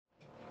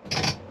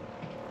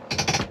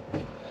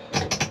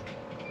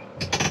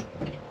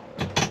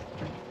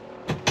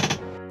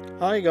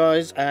Hi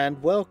guys, and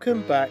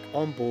welcome back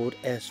on board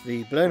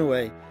SV Blown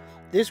Away.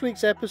 This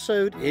week's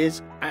episode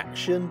is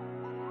action.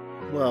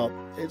 Well,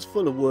 it's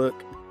full of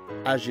work,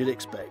 as you'd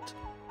expect.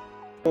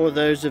 For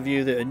those of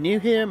you that are new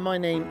here, my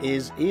name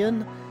is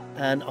Ian,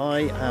 and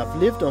I have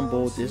lived on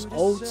board this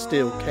old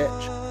steel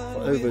ketch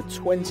for over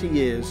 20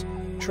 years,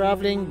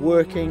 travelling,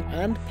 working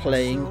and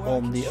playing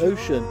on the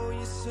ocean.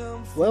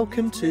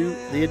 Welcome to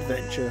the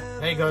adventure.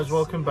 Hey guys,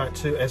 welcome back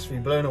to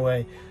SV Blown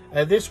Away.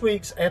 This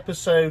week's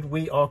episode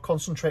we are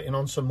concentrating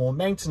on some more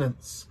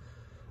maintenance.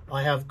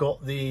 I have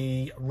got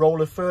the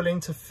roller furling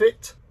to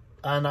fit,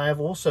 and I have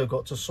also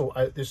got to sort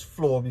out this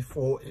floor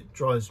before it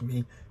drives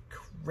me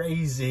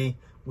crazy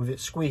with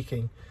it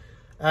squeaking.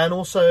 And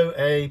also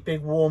a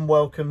big warm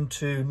welcome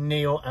to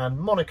Neil and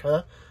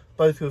Monica,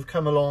 both who have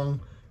come along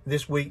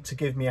this week to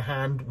give me a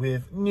hand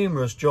with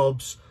numerous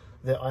jobs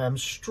that I am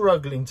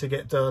struggling to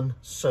get done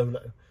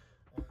solo.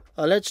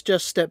 Let's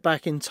just step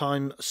back in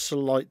time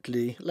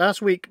slightly.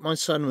 Last week my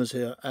son was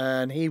here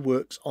and he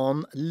works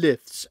on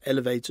lifts,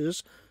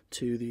 elevators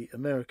to the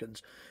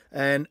Americans,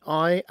 and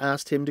I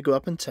asked him to go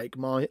up and take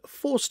my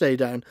forestay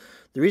down.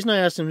 The reason I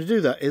asked him to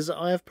do that is that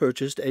I have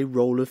purchased a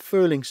roller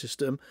furling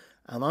system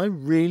and I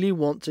really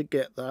want to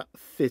get that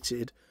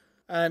fitted.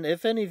 And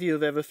if any of you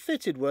have ever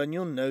fitted one,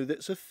 you'll know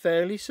that's a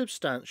fairly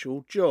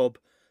substantial job.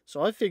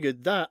 So I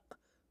figured that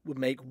would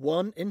make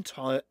one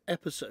entire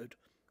episode,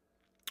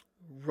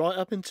 right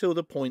up until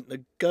the point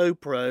the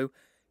GoPro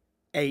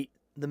ate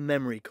the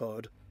memory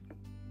card.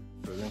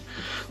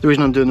 The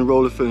reason I'm doing the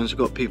roller furling is I've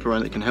got people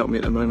around that can help me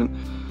at the moment,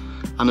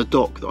 and a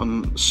dock that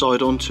I'm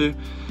side onto.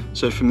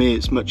 So for me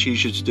it's much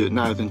easier to do it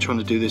now than trying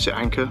to do this at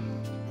anchor.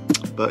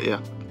 But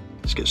yeah,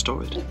 let's get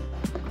started.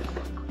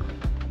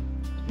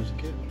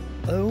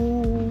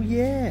 Oh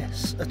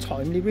yes, a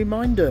timely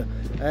reminder.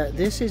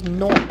 This is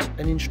not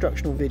an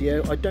instructional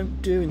video. I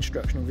don't do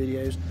instructional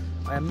videos.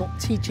 I am not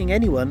teaching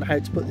anyone how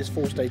to put this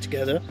forestay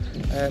together.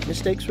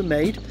 Mistakes were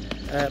made.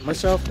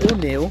 Myself or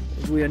Neil,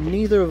 we are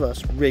neither of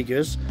us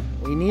riggers.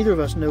 Neither of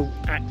us know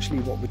actually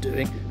what we're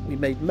doing. We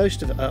made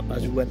most of it up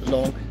as we went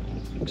along.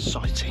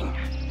 Exciting.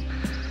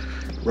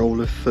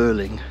 Roller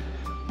furling.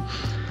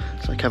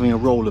 It's like having a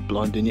roller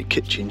blind in your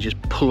kitchen. You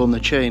just pull on the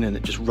chain and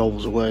it just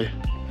rolls away.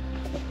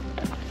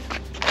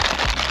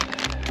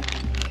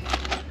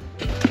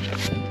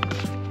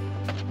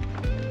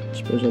 I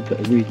suppose I'd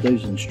better read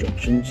those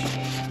instructions.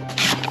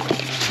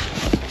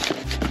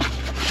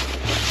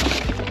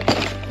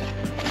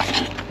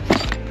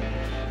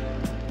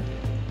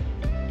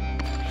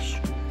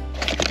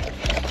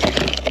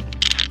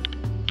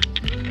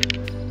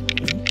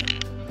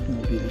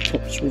 That'll be the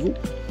top swivel.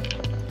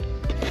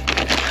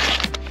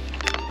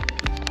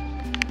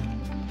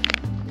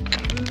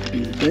 That'll be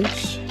the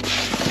base.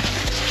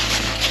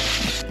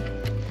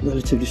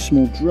 Relatively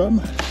small drum,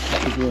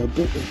 which is where I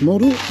built this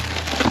model.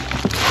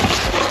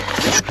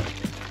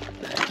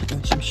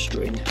 And some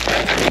string.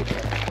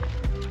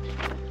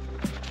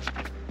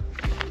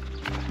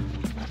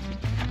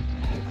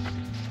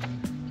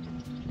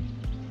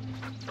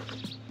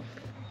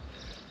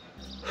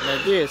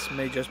 Now this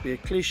may just be a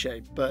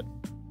cliche, but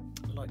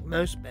like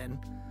most men,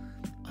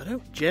 I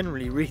don't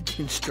generally read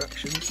the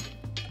instructions.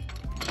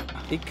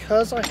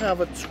 Because I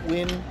have a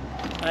twin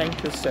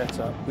anchor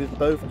setup with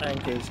both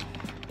anchors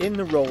in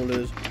the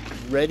rollers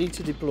ready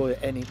to deploy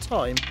at any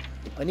time,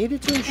 I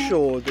needed to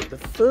ensure that the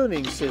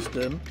furling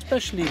system,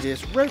 especially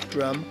this rope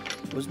drum,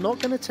 was not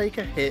going to take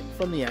a hit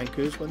from the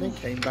anchors when they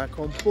came back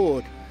on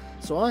board.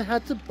 So I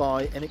had to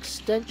buy an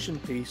extension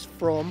piece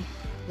from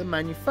the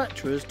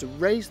manufacturers to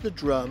raise the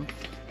drum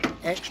an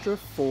extra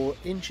 4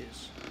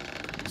 inches.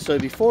 So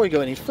before I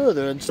go any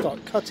further and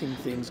start cutting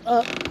things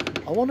up,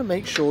 I want to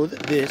make sure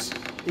that this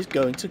is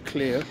going to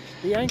clear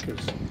the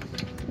anchors.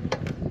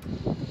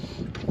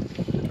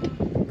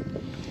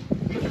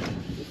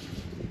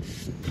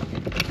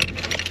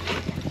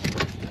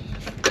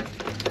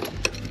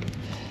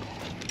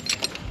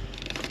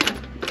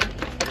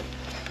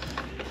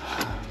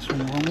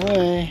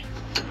 Way.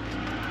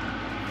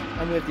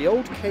 And with the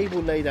old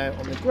cable laid out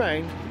on the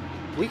ground,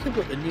 we can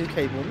put the new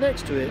cable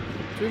next to it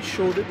to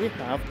ensure that we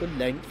have the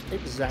length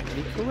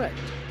exactly correct.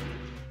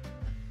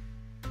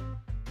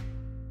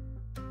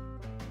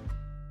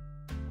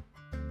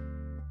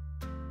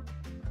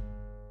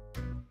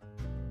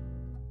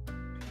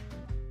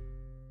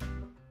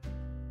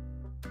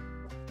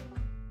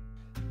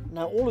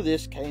 Now all of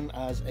this came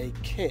as a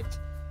kit.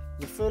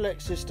 The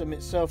Furlex system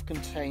itself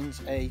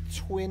contains a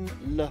twin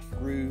luff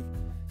groove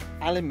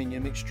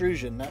aluminium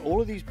extrusion. Now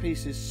all of these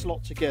pieces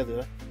slot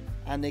together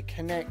and they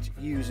connect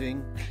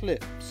using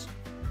clips.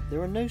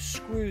 There are no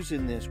screws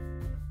in this.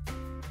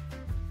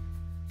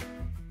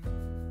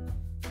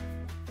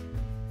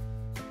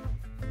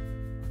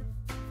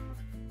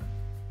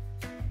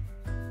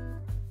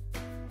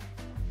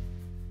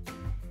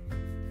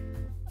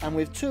 And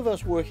with two of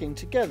us working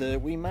together,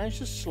 we managed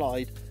to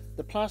slide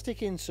the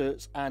plastic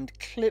inserts and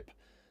clip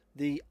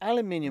the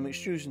aluminium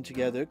extrusion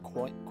together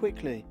quite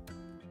quickly.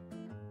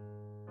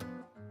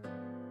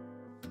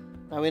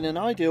 Now in an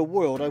ideal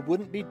world I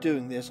wouldn't be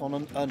doing this on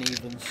an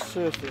uneven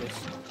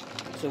surface,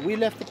 So we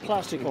left the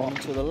plastic on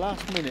until the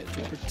last minute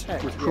to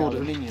protect the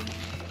aluminium.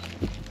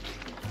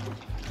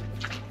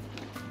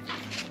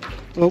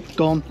 Oh,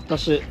 gone.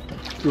 That's it.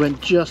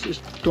 It's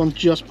gone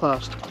just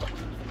past.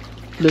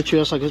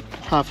 Literally, that's like a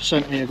half a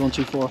centimetre gone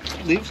too far.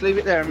 Leave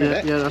it there a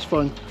minute. Yeah, that's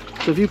fine.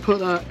 So if you put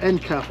that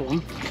end cap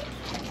on,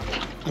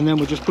 and then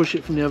we'll just push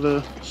it from the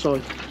other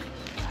side.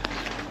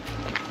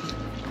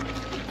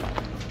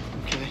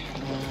 Okay.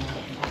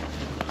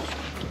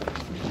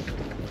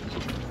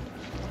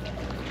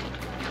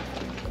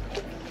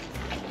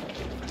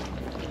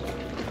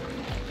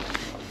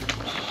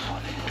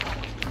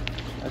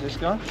 Has this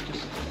gone?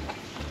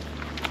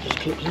 Just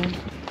clips in.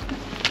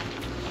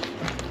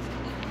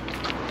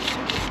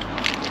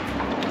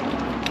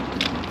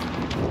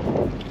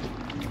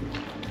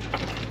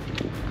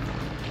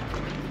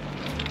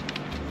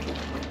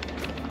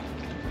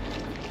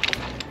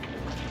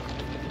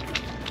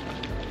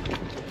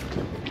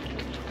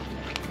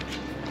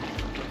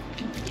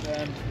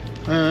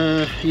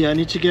 Yeah, I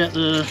need to get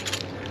the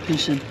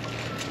piece in.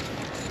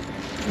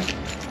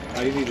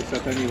 Oh, you need this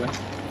up anyway.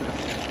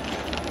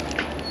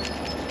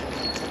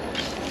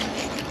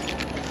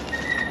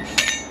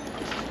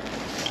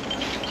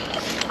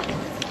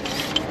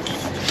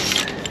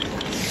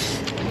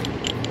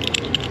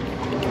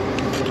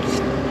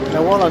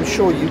 Now, while I'm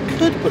sure you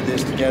could put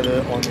this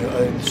together on your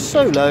own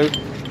solo, it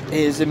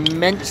is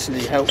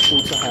immensely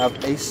helpful to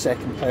have a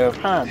second pair of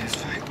hands.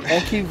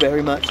 Thank you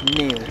very much,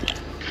 Neil.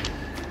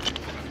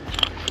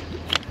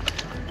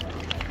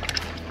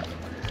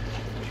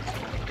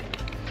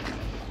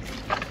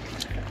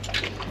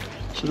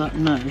 So that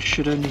now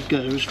should only go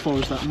as far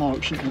as that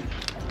mark, shouldn't it?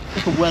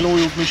 Like a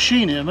well-oiled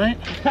machine here, mate.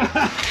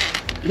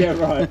 Yeah,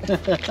 right.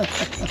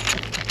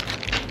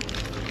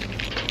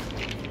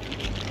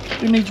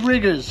 Who needs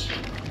riggers?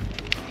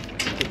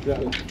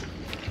 Exactly.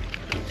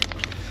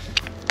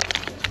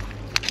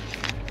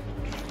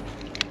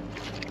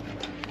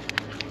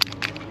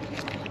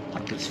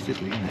 That's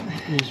fiddly, isn't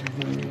it? It is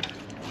very...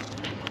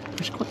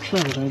 It's quite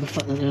clever though, the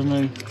fact that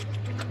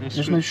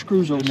there's no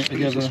screws holding it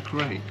together. That's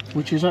great.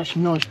 Which is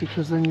actually nice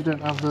because then you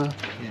don't have the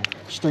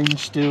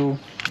stainless steel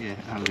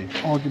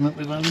argument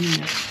with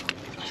aluminium.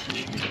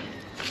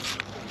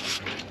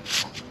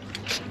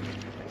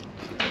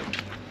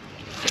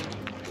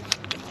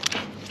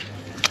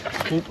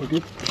 Okay, we're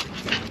good.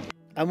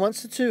 And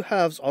once the two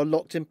halves are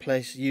locked in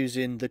place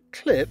using the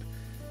clip,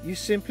 you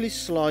simply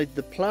slide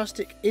the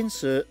plastic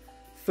insert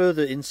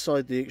further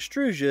inside the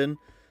extrusion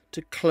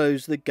to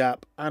close the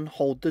gap and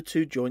hold the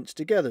two joints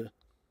together.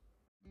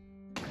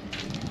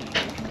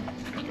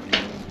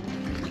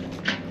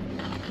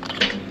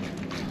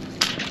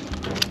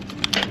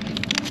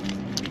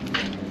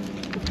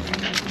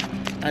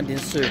 And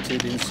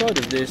inserted inside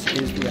of this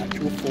is the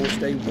actual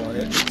forestay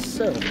wire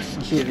itself,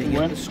 giving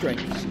it the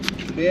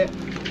strength. Yeah.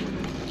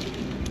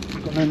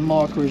 Got no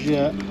markers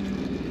yet.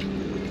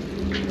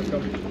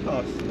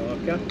 Past the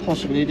marker.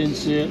 Possibly, didn't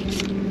see it.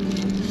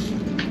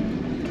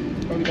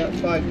 Probably about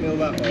 5mm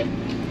that one.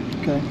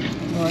 Okay,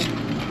 alright.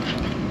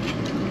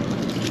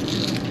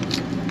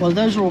 Well,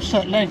 those are all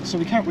set lengths, so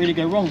we can't really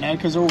go wrong now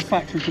because they're all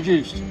factory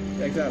produced.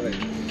 Exactly.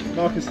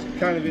 Marker's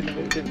kind of in the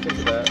didn't think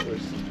of that.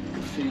 Was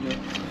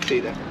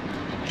feeder.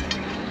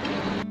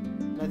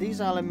 Now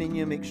these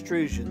aluminium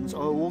extrusions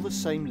are all the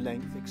same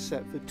length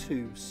except for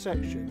two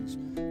sections,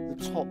 the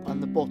top and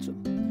the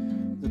bottom.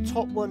 The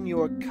top one you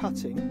are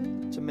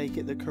cutting to make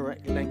it the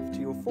correct length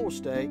to your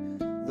forestay.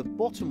 The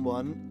bottom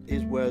one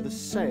is where the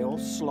sail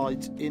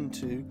slides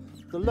into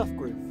the luff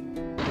groove.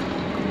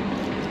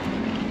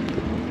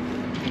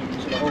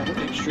 So the whole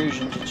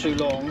extrusions are too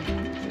long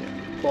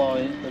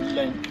by the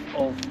length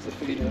of the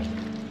feeder.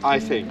 I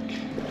think.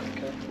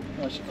 Okay,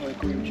 I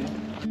agree with you.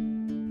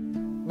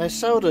 Now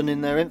Selden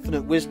in their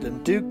infinite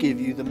wisdom do give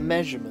you the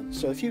measurements,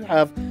 so if you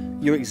have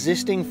your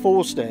existing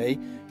forestay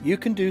you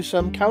can do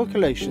some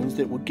calculations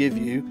that will give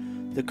you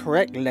the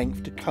correct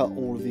length to cut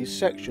all of these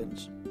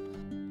sections.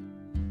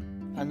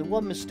 And the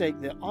one mistake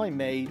that I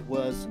made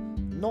was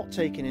not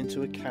taking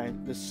into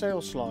account the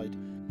sail slide,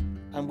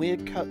 and we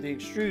had cut the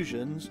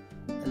extrusions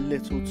a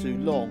little too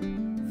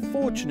long,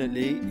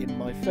 fortunately in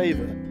my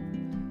favour.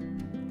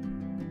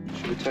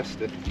 Should we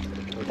test it?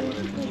 As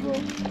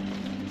well.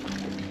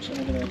 So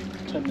I'm going to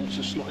 10 minutes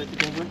to slot it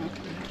together.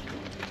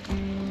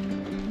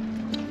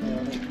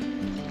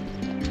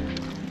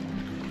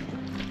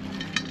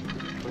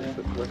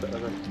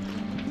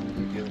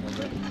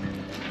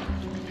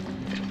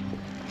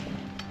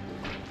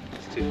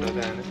 It's too far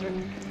down, isn't it?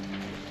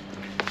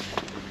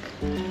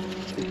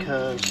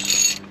 Because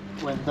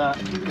when that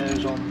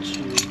goes on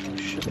to... Oh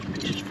shit, the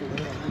pieces fall out.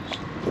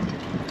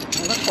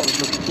 Well, that's what I was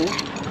looking for.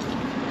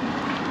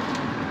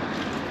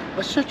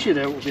 I said to you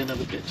there will be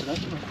another bit to that,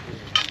 didn't I?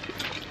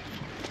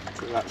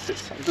 So that's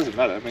it. It doesn't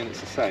matter, I mean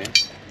it's the same.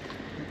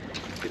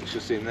 It's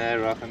just in there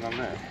rather than on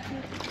there.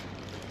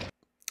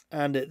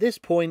 And at this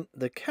point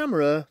the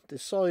camera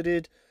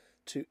decided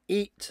to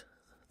eat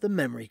the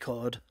memory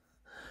card.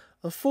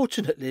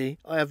 Unfortunately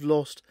I have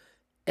lost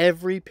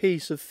every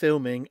piece of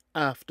filming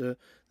after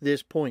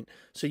this point,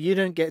 so you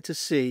don't get to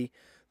see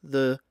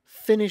the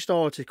finished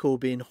article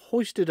being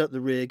hoisted up the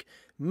rig,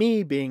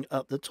 me being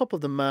up the top of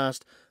the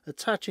mast,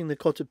 attaching the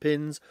cotter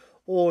pins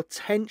or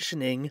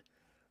tensioning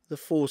the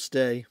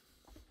forestay.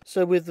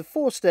 So with the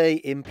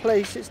forestay in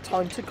place, it's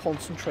time to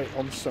concentrate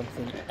on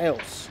something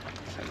else.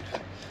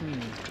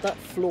 That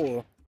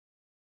floor.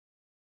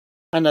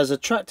 And as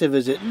attractive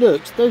as it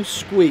looks, those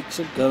squeaks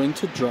are going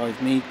to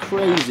drive me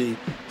crazy.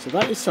 So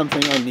that is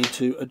something I need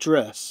to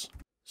address.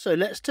 So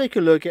let's take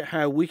a look at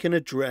how we can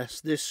address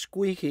this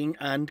squeaking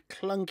and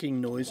clunking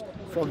noise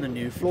from the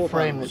new floor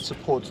frame panels. that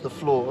supports the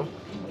floor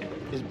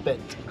is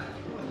bent.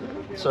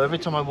 So every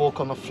time I walk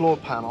on the floor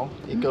panel,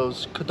 it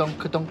goes ka-dunk,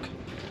 ka-dunk.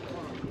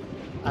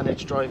 And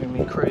it's driving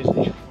me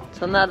crazy.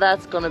 So now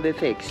that's gonna be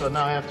fixed. So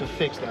now I have to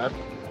fix that.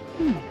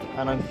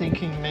 And I'm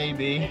thinking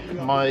maybe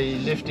my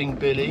lifting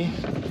billy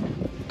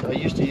that I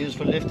used to use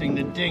for lifting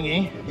the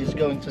dinghy is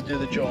going to do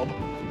the job.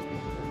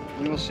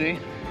 We will see.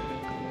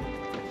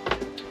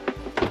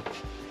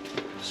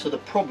 So the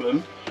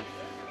problem,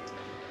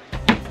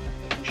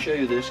 I'll show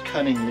you this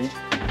cunningly.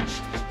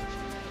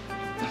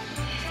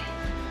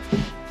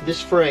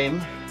 This frame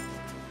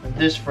and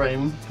this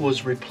frame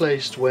was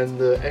replaced when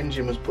the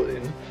engine was put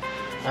in,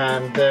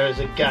 and there is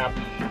a gap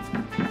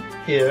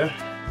here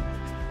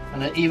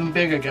and an even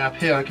bigger gap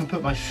here. I can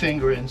put my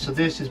finger in, so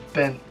this is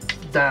bent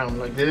down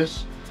like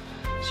this.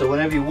 So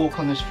whenever you walk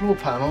on this floor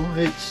panel,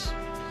 it's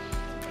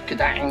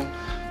ka-dang,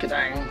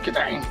 ka-dang,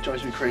 ka-dang.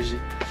 Drives me crazy.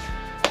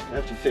 I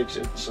have to fix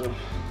it, so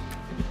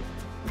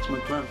that's my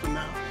plan for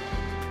now.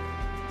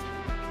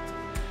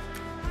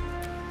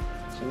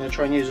 So I'm going to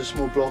try and use a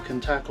small block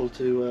and tackle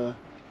to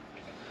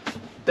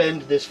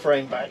bend this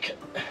frame back.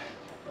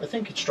 I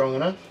think it's strong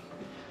enough.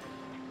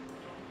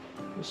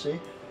 We'll see.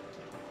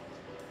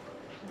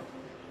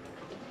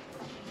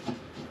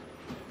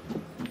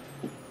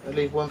 I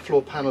leave one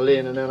floor panel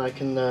in, and then I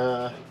can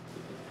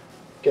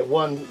get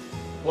one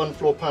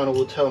floor panel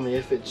will tell me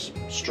if it's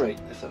straight,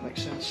 if that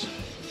makes sense.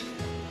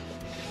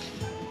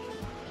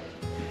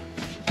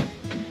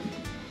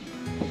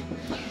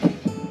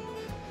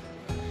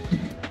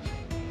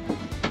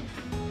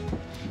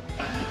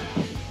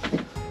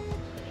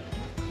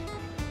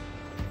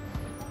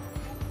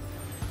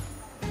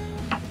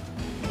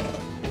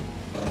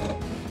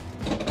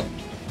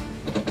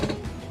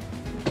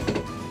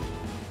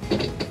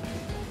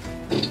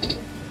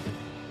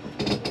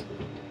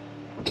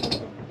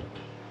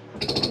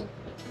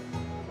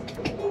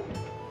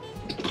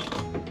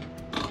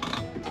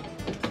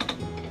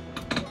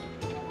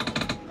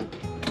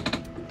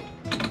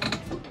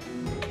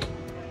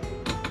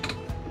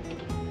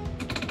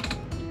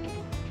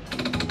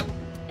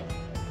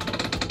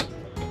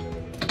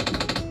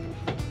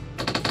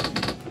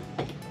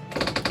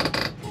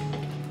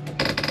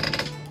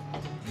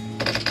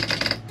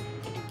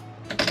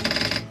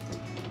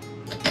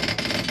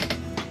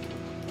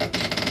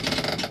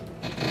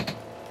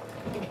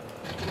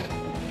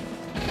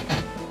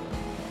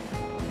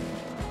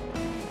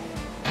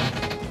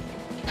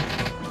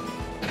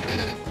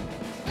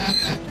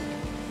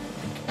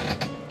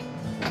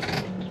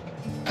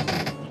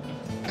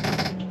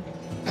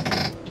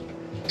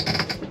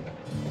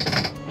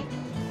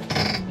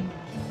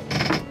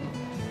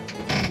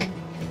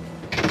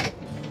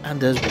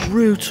 And as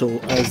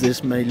brutal as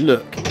this may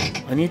look,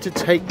 I need to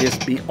take this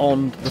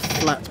beyond the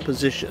flat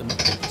position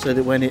so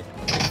that when it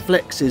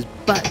flexes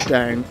back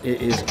down,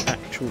 it is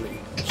actually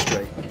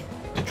straight.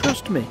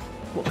 Trust me,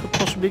 what could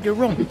possibly go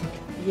wrong?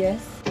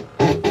 Yes. So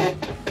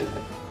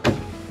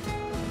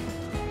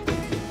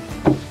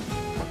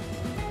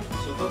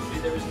hopefully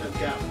there is no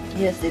gap.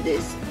 Yes, it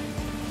is.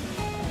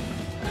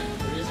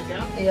 There is a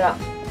gap? Yeah.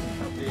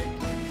 How big?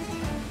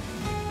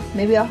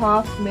 Maybe a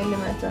half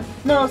millimeter.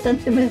 No,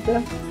 centimeter.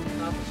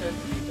 Half a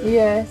centimeter?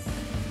 Yes.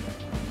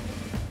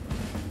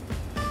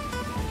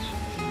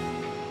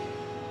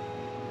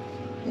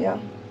 Yeah.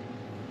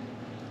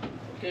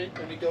 Okay,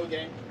 let me go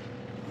again.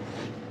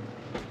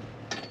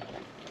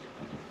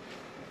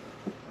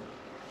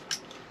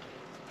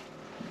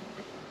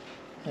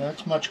 Yeah,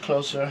 that's much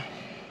closer.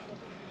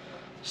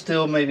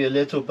 Still maybe a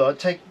little,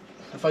 but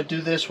if I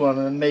do this one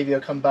and then maybe I'll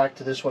come back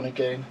to this one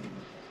again.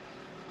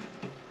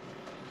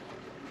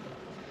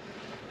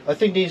 I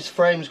think these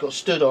frames got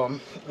stood on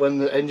when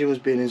the engine was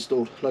being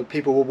installed, like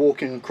people were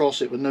walking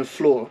across it with no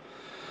floor.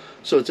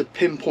 So it's a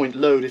pinpoint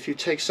load. If you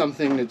take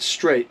something that's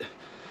straight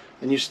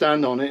and you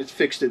stand on it, it's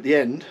fixed at the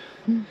end,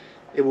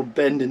 it will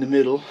bend in the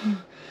middle.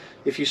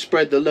 If you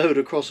spread the load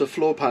across a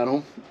floor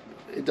panel,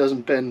 it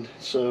doesn't bend.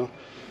 So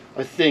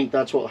I think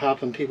that's what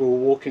happened. People were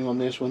walking on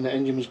this when the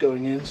engine was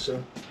going in,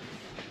 so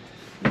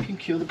we can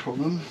cure the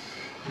problem.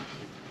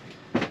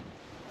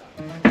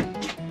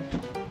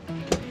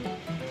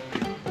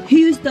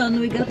 Houston,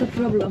 we got a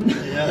problem.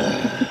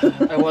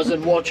 Yeah, I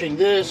wasn't watching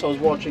this, I was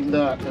watching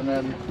that, and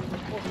then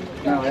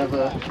now I have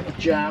a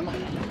jam.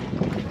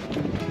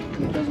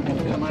 It doesn't want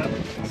to come out,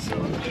 so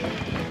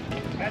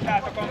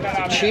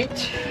it's a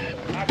cheat.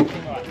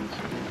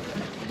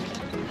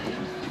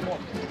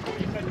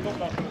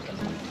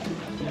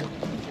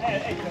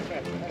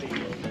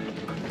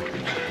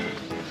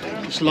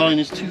 This line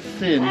is too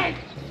thin.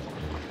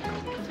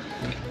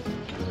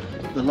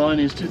 The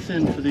line is too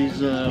thin for these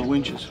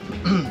winches.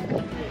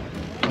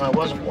 I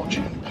wasn't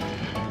watching.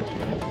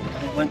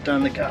 And it went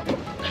down the gap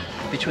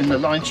between the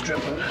line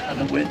stripper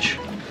and the winch.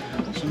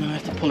 So now I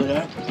have to pull it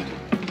out.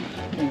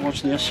 And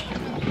watch this.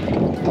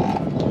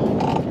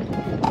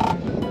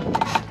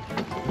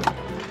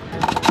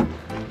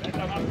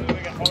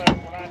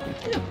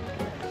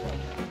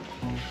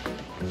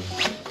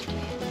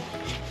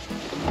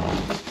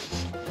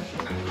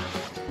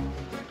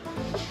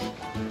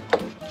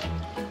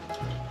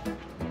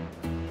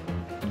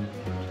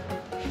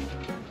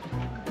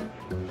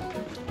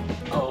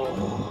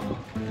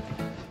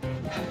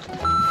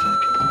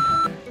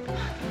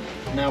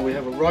 Now we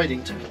have a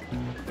riding tool.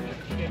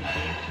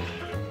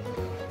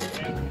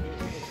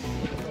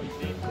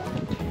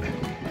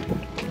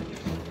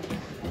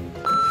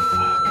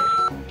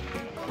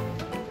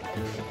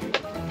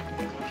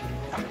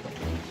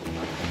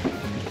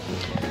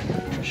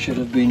 Should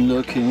have been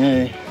looking,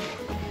 eh?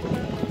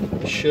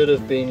 Should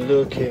have been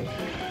looking.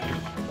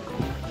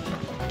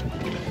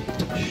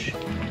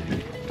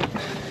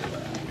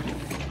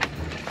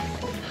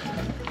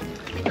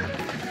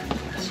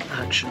 It's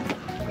action.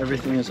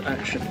 Everything is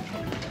action.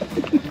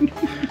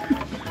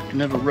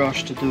 Never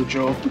rush to do a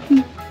job.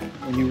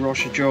 When you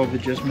rush a job, you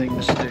just make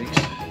mistakes.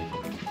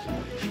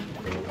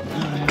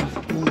 I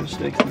have more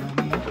mistakes than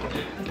I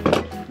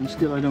need. And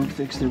still I don't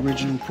fix the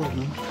original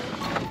problem.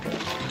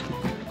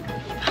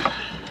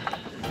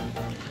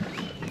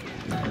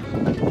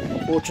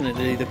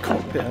 Fortunately, the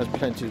cockpit has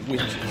plenty of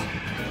winches,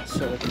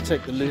 so I can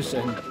take the loose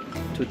end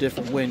to a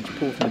different winch,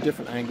 pull from a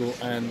different angle,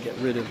 and get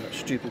rid of that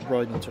stupid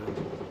riding tool.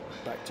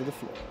 Back to the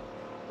floor.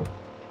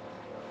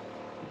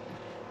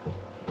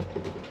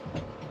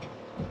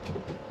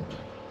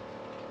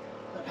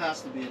 That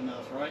has to be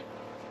enough, right?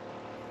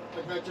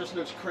 Like that just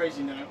looks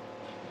crazy now.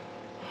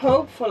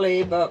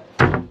 Hopefully, but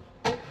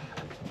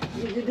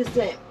we do the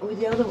same with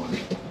the other one.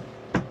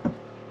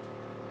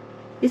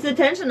 Is the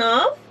tension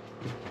off?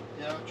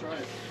 Yeah, I'll try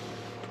it.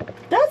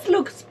 That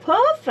looks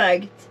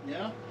perfect.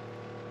 Yeah?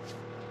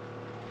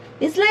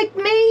 It's like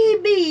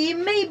maybe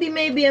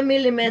a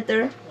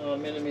millimeter. Oh, a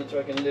millimeter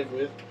I can live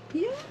with.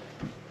 Yeah.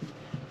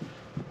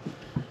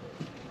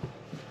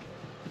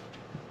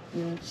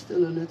 Yeah, it's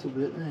still a little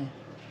bit, eh?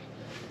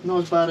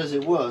 Not as bad as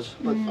it was,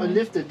 but I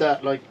lifted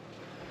that like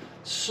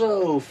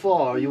so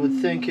far. You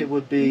would think it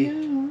would be.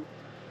 Yeah.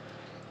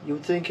 You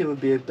would think it would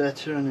be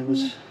better, and it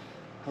was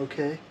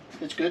okay.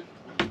 It's good.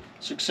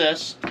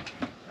 Success.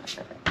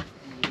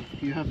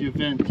 You have your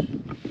vent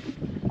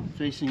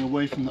facing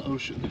away from the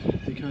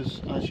ocean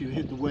because as you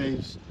hit the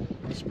waves,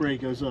 the spray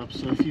goes up.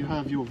 So if you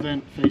have your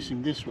vent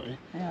facing this way,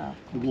 Yeah.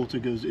 the water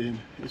goes in.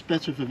 It's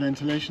better for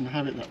ventilation to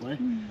have it that way,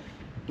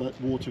 but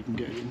water can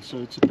get in. So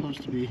it's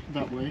supposed to be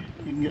that way.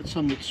 You can get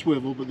some that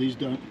swivel, but these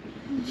don't.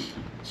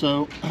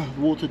 So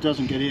water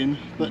doesn't get in,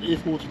 but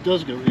if water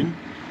does go in,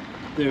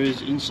 there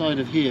is inside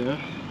of here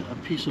a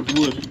piece of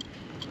wood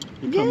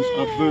that comes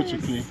up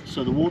vertically.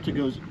 So the water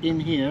goes in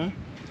here,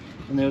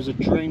 and there's a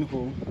drain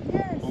hole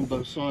on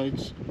both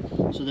sides,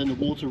 so then the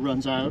water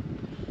runs out.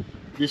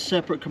 This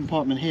separate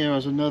compartment here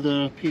has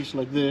another piece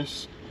like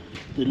this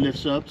that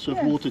lifts up, so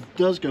if water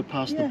does go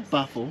past the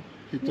baffle,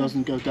 it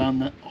doesn't go down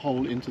that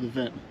hole into the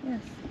vent.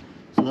 Yes.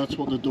 So that's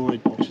what the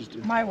dorade boxes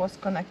do. Mine was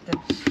connected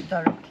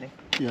directly.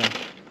 Yeah,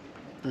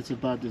 that's a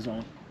bad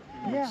design.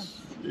 Yeah.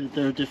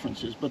 There are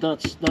differences, but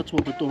that's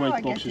what the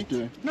dorade box is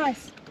doing.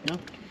 Nice. Yeah.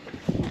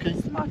 Okay.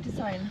 Smart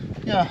design.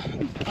 Yeah,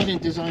 I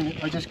didn't design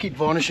it. I just keep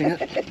varnishing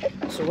it.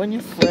 So when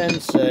your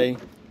friends say,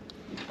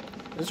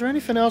 "Is there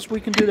anything else we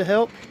can do to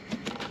help?"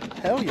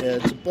 Hell yeah,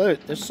 it's a boat.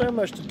 There's so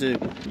much to do.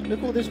 Look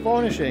at all this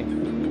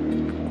varnishing.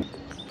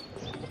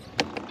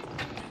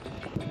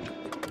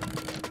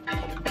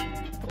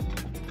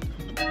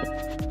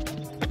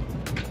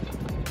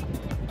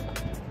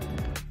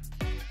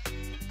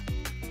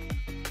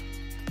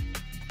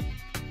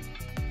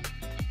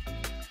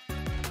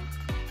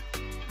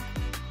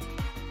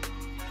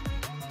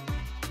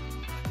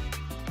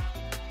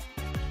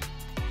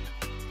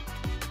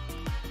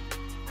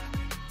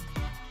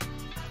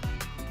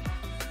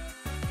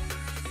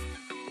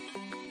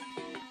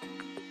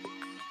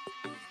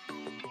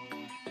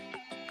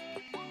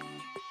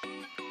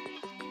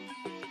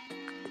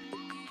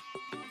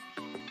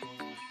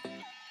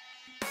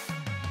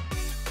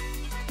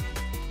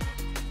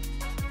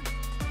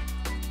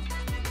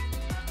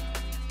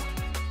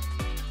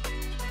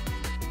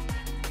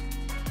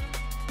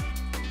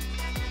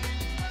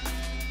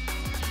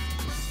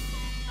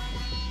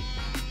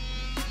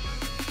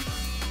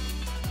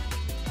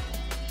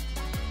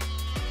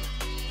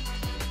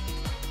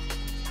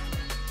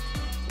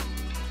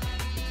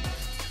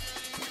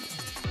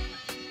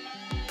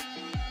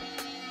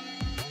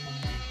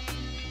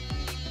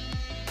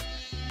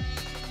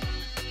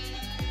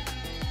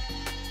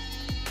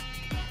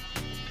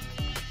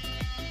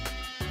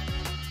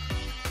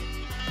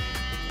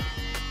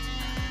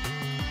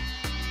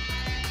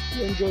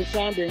 You enjoy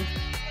sanding.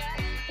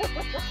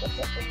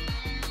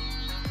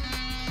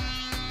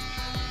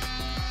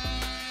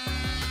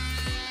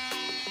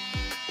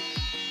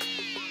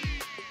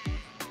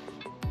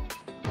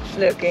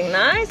 looking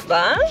nice,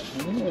 but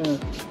Yeah.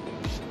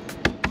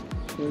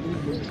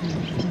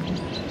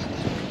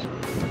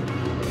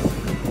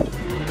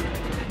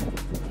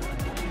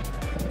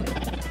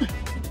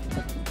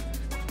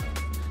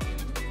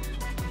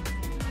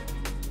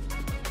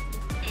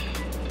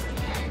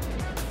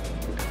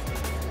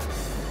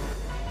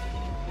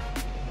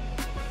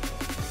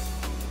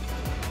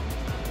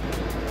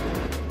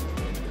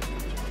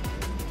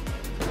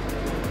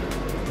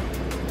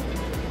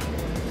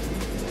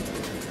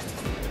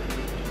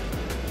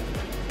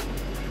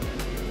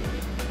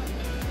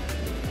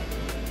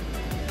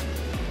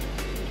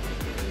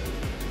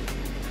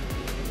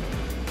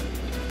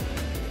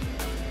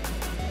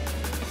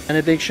 And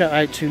a big shout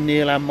out to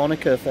Neil and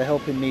Monica for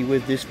helping me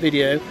with this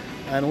video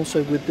and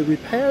also with the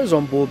repairs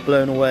on board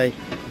Blown Away.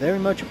 Very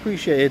much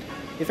appreciated.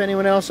 If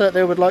anyone else out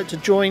there would like to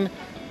join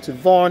to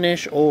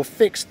varnish or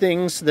fix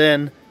things,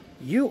 then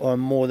you are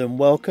more than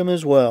welcome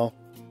as well.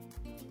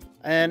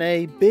 And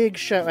a big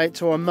shout out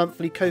to our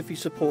monthly Ko-fi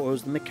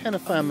supporters, the McKenna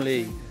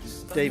family,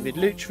 David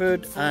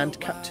Luchford and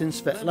Captain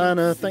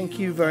Svetlana. Thank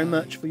you very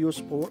much for your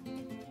support.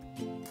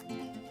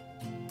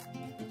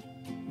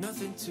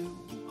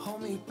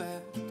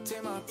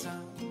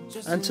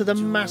 And to the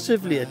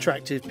massively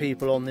attractive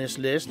people on this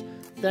list,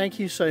 thank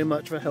you so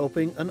much for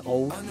helping an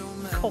old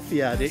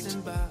coffee addict.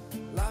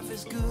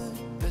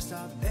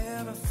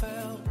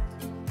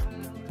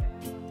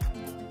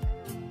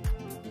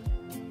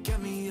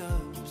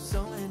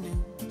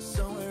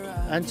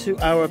 And to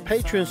our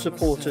Patreon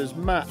supporters,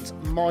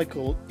 Matt,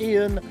 Michael,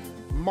 Ian,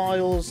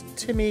 Miles,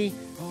 Timmy,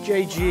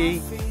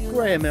 JG,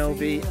 Graham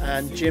LV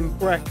and Jim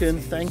Bracken,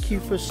 thank you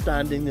for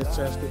standing the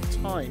test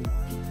of time.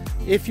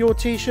 If your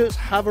t-shirts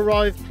have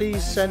arrived,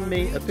 please send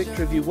me a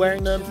picture of you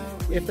wearing them.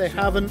 If they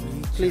haven't,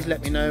 please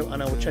let me know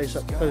and I will chase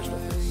up the post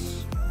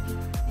office.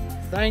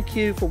 Thank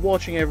you for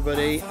watching,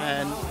 everybody,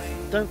 and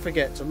don't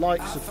forget to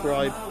like,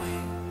 subscribe,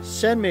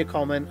 send me a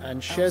comment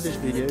and share this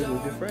video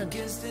with your friends.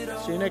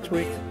 See you next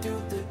week.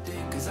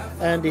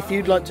 And if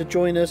you'd like to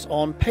join us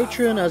on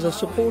Patreon as a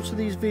supporter of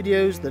these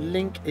videos, the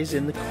link is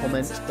in the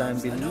comments down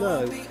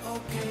below.